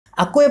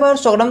আকৌ এবাৰ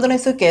স্বাগতম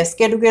জনাইছোঁ KSK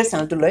Educare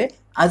চেনেলটোলৈ।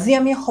 আজি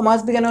আমি সমাজ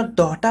বিজ্ঞানৰ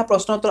 10টা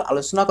প্ৰশ্নৰ উত্তৰ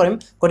আলোচনা কৰিম।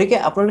 গতিকে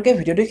আপোনালোকে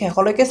ভিডিঅ'টো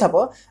শেষলৈকে চাব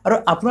আৰু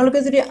আপোনালোকে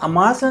যদি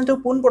আমাৰ চেনেলটো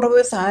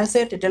পোনপ্ৰথমে চাই আছে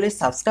তেতিয়াহ'লে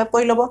সাবস্ক্ৰাইব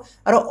কৰি ল'ব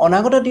আৰু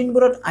অনাগত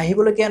দিনবোৰত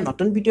আহিবলগীয়া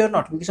নতুন ভিডিঅ'ৰ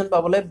নটিফিকেশ্যন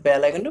পাবলৈ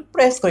বেল আইকনটো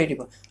প্ৰেছ কৰি দিব।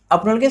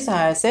 আপোনালোকে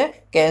চাই আছে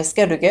KSK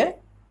Educare।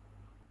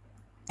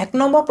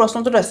 1 নম্বৰ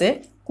প্ৰশ্নটোত আছে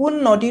কোন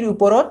নদীৰ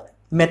ওপৰত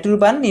মেট্ৰো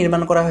বান্ধ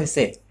নিৰ্মাণ কৰা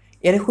হৈছে?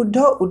 ইয়াৰ শুদ্ধ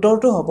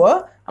উত্তৰটো হ'ব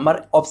আমাৰ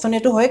অপচন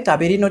এটো হয়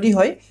কাবেৰী নদী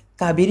হয়।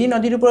 কাবেৰী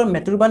নদীৰ ওপৰত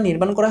মেট্ৰো বান্ধ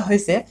নিৰ্মাণ কৰা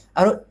হৈছে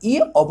আৰু ই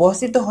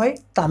অৱস্থিত হয়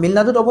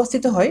তামিলনাডুত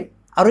অৱস্থিত হয়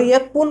আৰু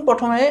ইয়াক পোন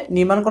প্ৰথমে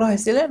নিৰ্মাণ কৰা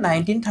হৈছিল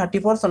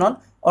 1934 চনত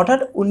অৰ্থাৎ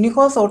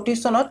 1934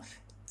 চনত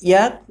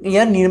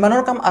ইয়াৰ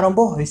নিৰ্মাণৰ কাম আৰম্ভ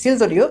হৈছিল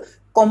যদিও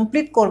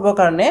কমপ্লিট কৰিবৰ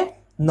কাৰণে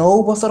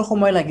 9 বছৰ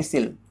সময়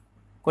লাগিছিল।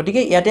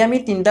 গতিকে ইয়াতে আমি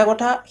তিনিটা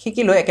কথা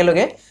শিকিলো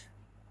একেলগে।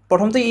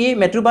 প্ৰথমতে ই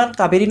মেট্ৰো বান্ধ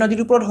কাবেৰী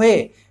নদীৰ ওপৰত হয়,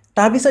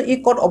 তাৰ পিছত ই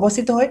ক'ত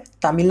অৱস্থিত হয়?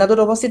 তামিলনাডুত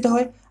অৱস্থিত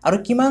হয় আৰু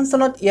কিমান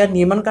চনত ইয়াৰ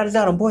নিৰ্মাণ কাৰ্য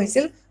আৰম্ভ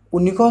হৈছিল?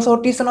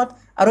 1934 চনত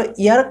আৰু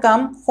ইয়াৰ কাম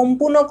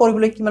সম্পূৰ্ণ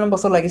কৰিবলৈ কিমান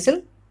বছৰ লাগিছিল?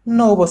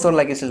 9 বছৰ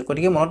লাগিছিল।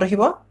 গতিকে মনত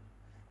ৰাখিব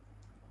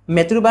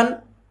মেট্ৰো বান্ধ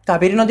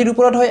কাবেৰী নদীৰ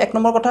ওপৰত হয় 1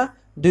 নম্বৰ কথা,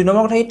 2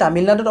 নম্বৰ কথা ই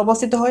তামিলনাডুত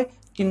অৱস্থিত হয়,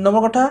 3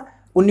 নম্বৰ কথা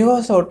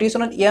 1934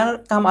 চনত ইয়াৰ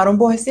কাম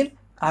আৰম্ভ হৈছিল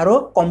আৰু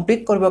কমপ্লিট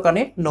কৰিবৰ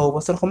কাৰণে 9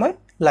 বছৰ সময়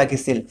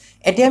লাগিছিল।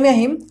 এতিয়া আমি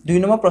আহিম 2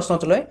 নম্বৰ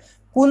প্ৰশ্নটোলৈ।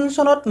 কোন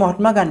চনত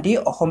মহাত্মা গান্ধী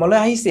অসমলৈ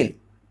আহিছিল?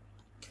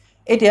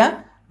 এতিয়া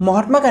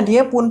মহাত্মা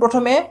গান্ধীয়ে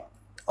পোনপ্ৰথমে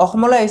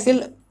অসমলৈ আহিছিল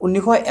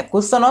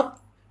 1921 চনত।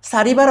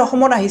 4বাৰ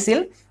অসমত আহিছিল।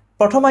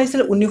 প্ৰথম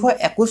আহিছিল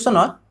 1921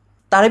 চনত,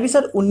 তাৰ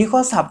পিছত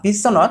 1926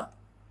 চনত,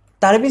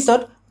 তাৰ পিছত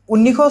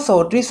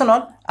 1934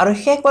 চনত আৰু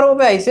শেষবাৰৰ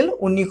বাবে আহিছিল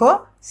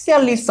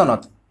 1946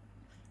 চনত।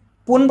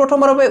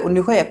 পোনপ্ৰথমৰ বাবে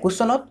 1921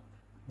 চনত,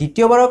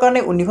 দ্বিতীয়বাৰৰ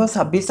কাৰণে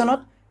 1926 চনত,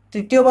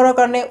 তৃতীয়বাৰৰ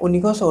কাৰণে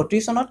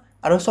 1934 চনত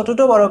আৰু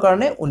চতুৰ্থবাৰৰ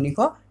কাৰণে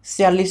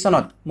 1946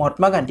 চনত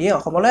মহাত্মা গান্ধীয়ে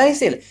অসমলৈ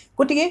আহিছিল।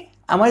 গতিকে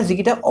আমাৰ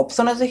যিকেইটা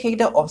অপশ্যন আছে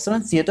সেইকেইটা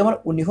অপশ্যনত যিহেতু আমাৰ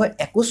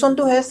 1921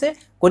 চনটো হৈ আছে,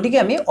 গতিকে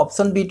আমি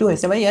অপশ্যন বিটো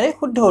হৈছে মানে ইয়াৰে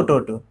শুদ্ধ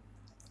উত্তৰটো।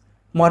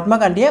 মহাত্মা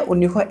গান্ধীয়ে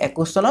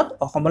 1921 চনত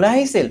অসমলৈ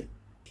আহিছিল।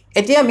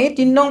 এতিয়া আমি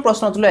 3 নং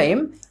প্ৰশ্নটোলৈ আহিম।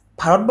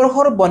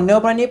 ভাৰতবৰ্ষৰ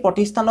বন্যপ্ৰাণী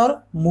প্ৰতিষ্ঠানৰ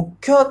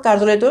মুখ্য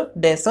কাৰ্যালয়টো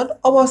দেশত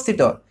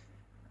অৱস্থিত।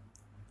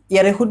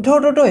 ইয়াৰে শুদ্ধ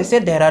উত্তৰটো হৈছে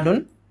দেহৰাদুন।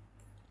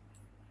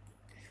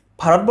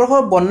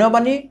 ভাৰতবৰ্ষৰ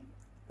বন্যপ্ৰাণী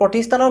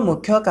প্ৰতিষ্ঠানৰ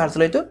মুখ্য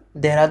কাৰ্যালয়টো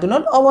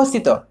দেহৰাদুনত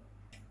অৱস্থিত।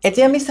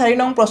 এতিয়া আমি 4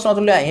 নং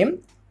প্ৰশ্নটোলৈ আহিম।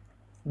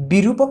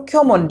 বিৰুপক্ষ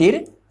মন্দিৰ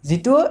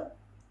যিটো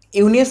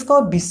ইউনেস্কো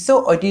বিশ্ব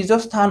ঐতিহ্য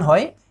স্থান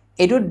হয়,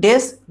 এইটো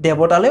দেশ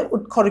দেৱতালৈ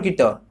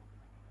উৎসৰ্গিত।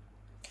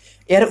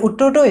 ইয়াৰ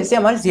উত্তৰটো হৈছে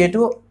আমাৰ যিহেতু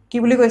কি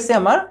বুলি কৈছে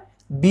আমাৰ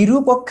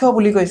বিৰুপক্ষ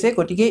বুলি কৈছে,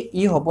 গতিকে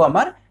ই হ'ব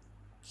আমাৰ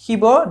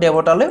শিৱ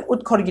দেৱতালৈ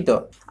উৎসৰ্গিত।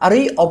 আৰু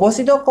ই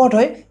অৱস্থিত ক'ত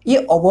হয়? ই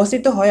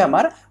অৱস্থিত হয়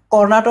আমাৰ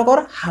কৰ্ণাটকৰ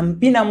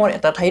হাম্পি নামৰ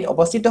এটা ঠাইত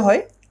অৱস্থিত হয়।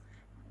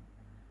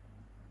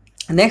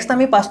 নেক্সট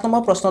আমি 5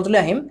 নম্বৰ প্ৰশ্নটোলৈ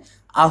আহিম।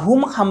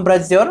 আহোম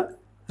সাম্ৰাজ্যৰ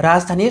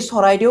ৰাজধানী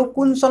চৰাইদেউ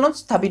কোন চনত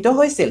স্থাপিত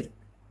হৈছিল?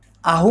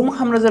 আহোম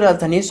সাম্ৰাজ্যৰ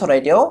ৰাজধানী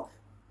চৰাইদেউ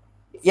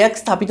ইয়াক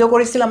স্থাপিত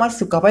কৰিছিল আমাৰ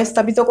চুকাফাই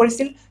স্থাপিত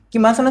কৰিছিল।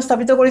 কিমান চনত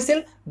স্থাপিত কৰিছিল?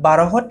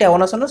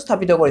 1253 চনত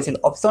স্থাপিত কৰিছিল।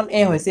 অপশ্যন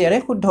এ হৈছে ইয়াৰে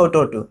শুদ্ধ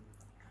উত্তৰটো।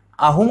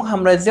 আহোম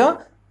সাম্ৰাজ্য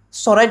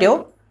চৰাইদেউ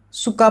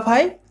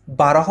চুকাফাই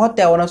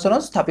 1253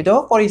 চনত স্থাপিত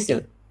কৰিছিল।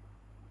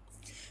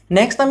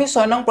 নেক্সট আমি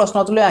 6 নং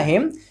প্ৰশ্নটোলৈ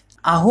আহিম।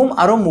 আহোম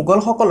আৰু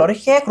মোগলসকলৰ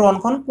শেষ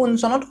ৰণখন কোন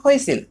চনত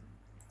হৈছিল?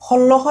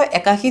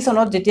 1681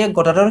 চনত যেতিয়া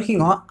গদাধৰ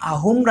সিংহ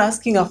আহোম ৰাজ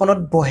সিংহাসনত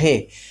বহে,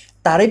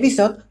 তাৰে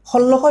পিছত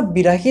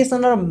 1682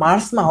 চনৰ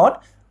মাৰ্চ মাহত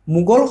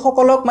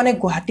মোগলসকলক মানে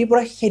গুৱাহাটীৰ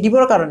পৰা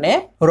খেদিবৰ কাৰণে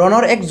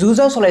ৰণৰ এক যুঁজ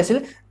চলাইছিল।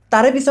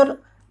 তাৰে পিছত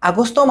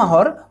আগষ্ট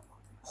মাহৰ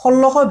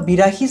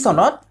 1682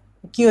 চনত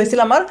কি হৈছিল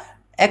আমাৰ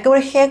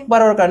একেবাৰে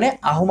শেষবাৰৰ কাৰণে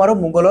আহোম আৰু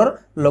মোগলৰ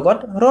লগত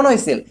ৰণ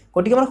হৈছিল।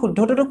 গতিকে আমাৰ শুদ্ধ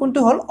উত্তৰটো কোনটো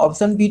হ'ল?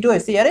 অপশ্যন বিটো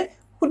হৈছে ইয়াৰে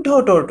শুদ্ধ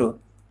উত্তৰটো।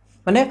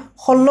 মানে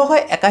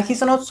 1681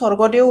 চনত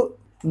স্বৰ্গদেউ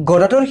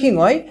গদাধৰ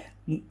সিংহই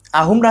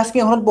আহোম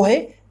ৰাজসিংহাসনত বহে,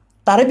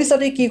 তাৰে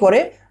পিছতে কি কৰে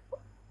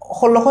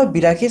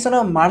 1682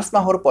 চনৰ মাৰ্চ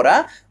মাহৰ পৰা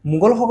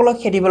মোগলসকলক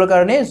খেদিবৰ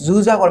কাৰণে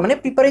যুঁজা কৰে, মানে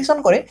প্ৰিপাৰেশ্যন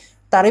কৰে।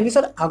 তাৰে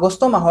পিছত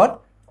আগষ্ট মাহত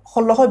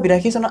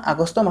 1682 চনৰ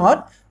আগষ্ট মাহত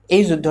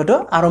এই যুদ্ধটো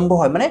আৰম্ভ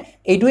হয়। মানে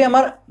এইটোৱে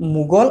আমাৰ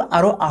মোগল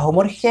আৰু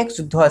আহোমৰ শেষ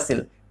যুদ্ধ আছিল।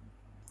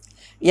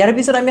 ইয়াৰ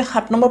পিছত আমি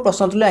 7 নম্বৰ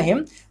প্ৰশ্নটোলৈ আহিম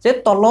যে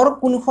তলৰ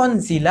কোনখন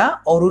জিলা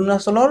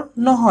অৰুণাচলৰ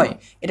নহয়?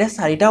 এতিয়া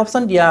 4টা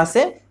অপশ্যন দিয়া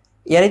আছে।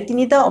 ইয়াৰে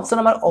 3টা অপশ্যন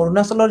আমাৰ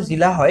অৰুণাচলৰ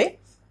জিলা হয়।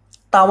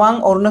 টাৱাং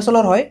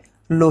অৰুণাচলৰ হয়,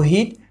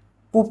 লোহিত,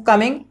 পূব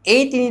কামেং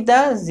এই 3টা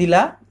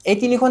জিলা, এই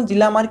 3খন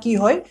জিলা আমাৰ কি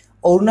হয়?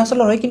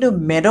 অৰুণাচলৰ হয়। কিন্তু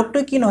মেডকটো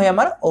কি নহয়?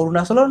 আমাৰ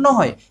অৰুণাচলৰ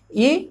নহয়,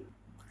 ই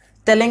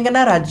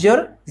তেলেংগানা ৰাজ্যৰ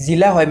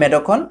জিলা হয়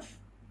মেডকখন।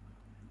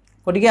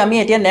 গতিকে আমি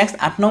এতিয়া নেক্সট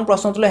 8 নং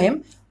প্ৰশ্নটোলৈ আহিম।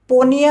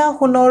 পনীয়া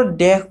সোণৰ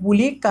দেশ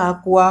বুলি কাক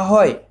কোৱা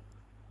হয়?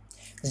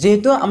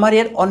 যেহেতু আমাৰ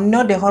ইয়াত অন্য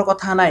দেশৰ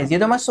কথা নাই,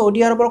 যেহেতু আমাৰ চৌদি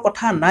আৰবৰ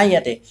কথা নাই,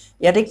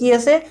 ইয়াতে কি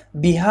আছে?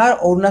 বিহাৰ,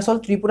 অৰুণাচল,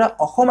 ত্ৰিপুৰা,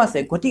 অসম আছে।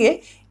 গতিকে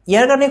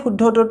ইয়াৰ কাৰণে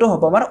শুদ্ধ উত্তৰটো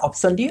হ'ব আমাৰ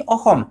অপশ্যন ডি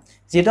অসম।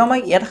 যেহেতু আমাৰ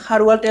ইয়াত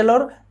খাৰুৱা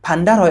তেলৰ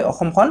ভাণ্ডাৰ হয়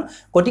অসমখন,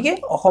 গতিকে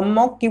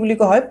অসমক কি বুলি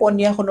কোৱা হয়?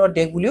 পনীয়া সোণৰ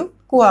দেশ বুলিও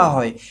কোৱা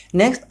হয়।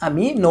 নেক্সট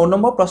আমি 9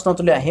 নম্বৰ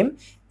প্ৰশ্নটোলৈ আহিম।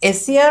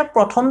 এছিয়াৰ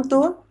প্ৰথমটো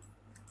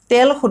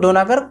তেল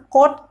শোধনাগাৰ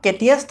ক'ত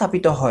কেতিয়া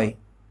স্থাপিত হয়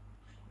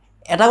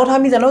এটা কথা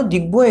আমি জানো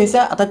ডিগবৈ হৈছে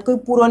আটাইতকৈ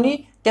পুৰণি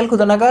তেল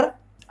শোধনাগাৰ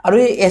আৰু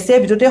এছিয়াৰ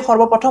ভিতৰতে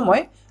সৰ্বপ্ৰথম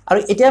হয় আৰু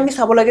এতিয়া আমি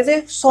চাব লাগে যে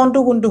চনটো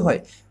কোনটো হয়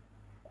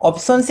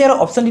অপচন সি আৰু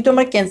অপচন ডিটো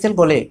আমাৰ কেনসেল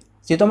গলে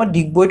যেটো আমাৰ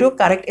ডিগবৈটো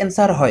কাৰেক্ট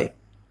এনসাৰ হয়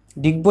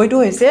ডিগবৈটো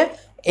হৈছে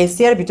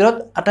এছিয়াৰ ভিতৰত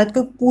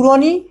আটাইতকৈ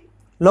পুৰণি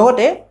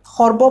লগতে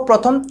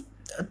সৰ্বপ্ৰথম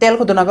তেল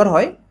শোধনাগাৰ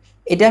হয়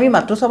এতিয়া আমি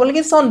মাত্ৰ চাব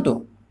লাগে চনটো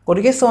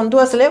গতিকে চনটো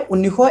আছিল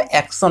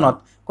 1901 চনত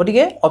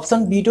গতিকে অপচন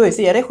বি টো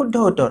হৈছে ইয়াৰে শুদ্ধ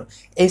উত্তৰ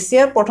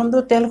এছিয়াৰ প্ৰথমটো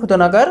তেল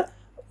শোধনাগাৰ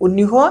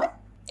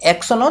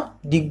 1901 চনত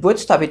ডিগবৈত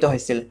স্থাপিত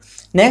হৈছিল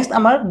নেক্সট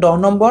আমাৰ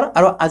 10 নম্বৰ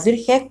আৰু আজিৰ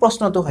শেষ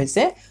প্ৰশ্নটো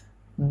হৈছে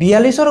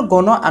 42ৰ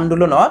গণ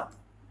আন্দোলনত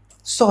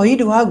শহীদ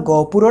হোৱা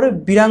গহপুৰৰ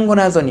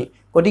বীৰাংগনাজনী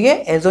গতিকে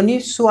এজনী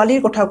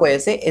ছোৱালীৰ কথা কৈ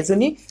আছে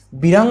এজনী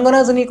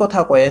বীৰাংগনাজনীৰ কথা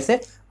কৈ আছে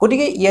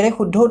গতিকে ইয়াৰে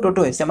শুদ্ধ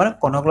উত্তৰটো হৈছে আমাৰ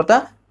কনকলতা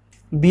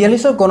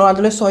 42ৰ গণ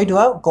আন্দোলনত শহীদ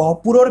হোৱা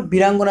গহপুৰৰ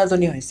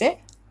বীৰাংগনাজনী হৈছে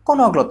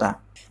কনকলতা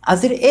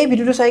আজিৰ এই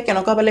ভিডিওটো চাই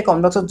কেনেকুৱা পালে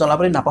কমেন্ট বক্সত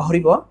জনাবলৈ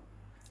নাপাহৰিব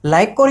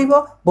লাইক কৰিব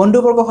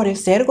বন্ধুবৰ্গৰ সৈতে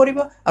শ্বেয়াৰ কৰিব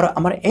আৰু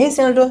আমাৰ এই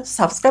চেনেলটো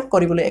সাবস্ক্ৰাইব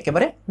কৰিবলৈ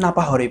একেবাৰে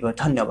নাপাহৰিব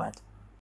ধন্যবাদ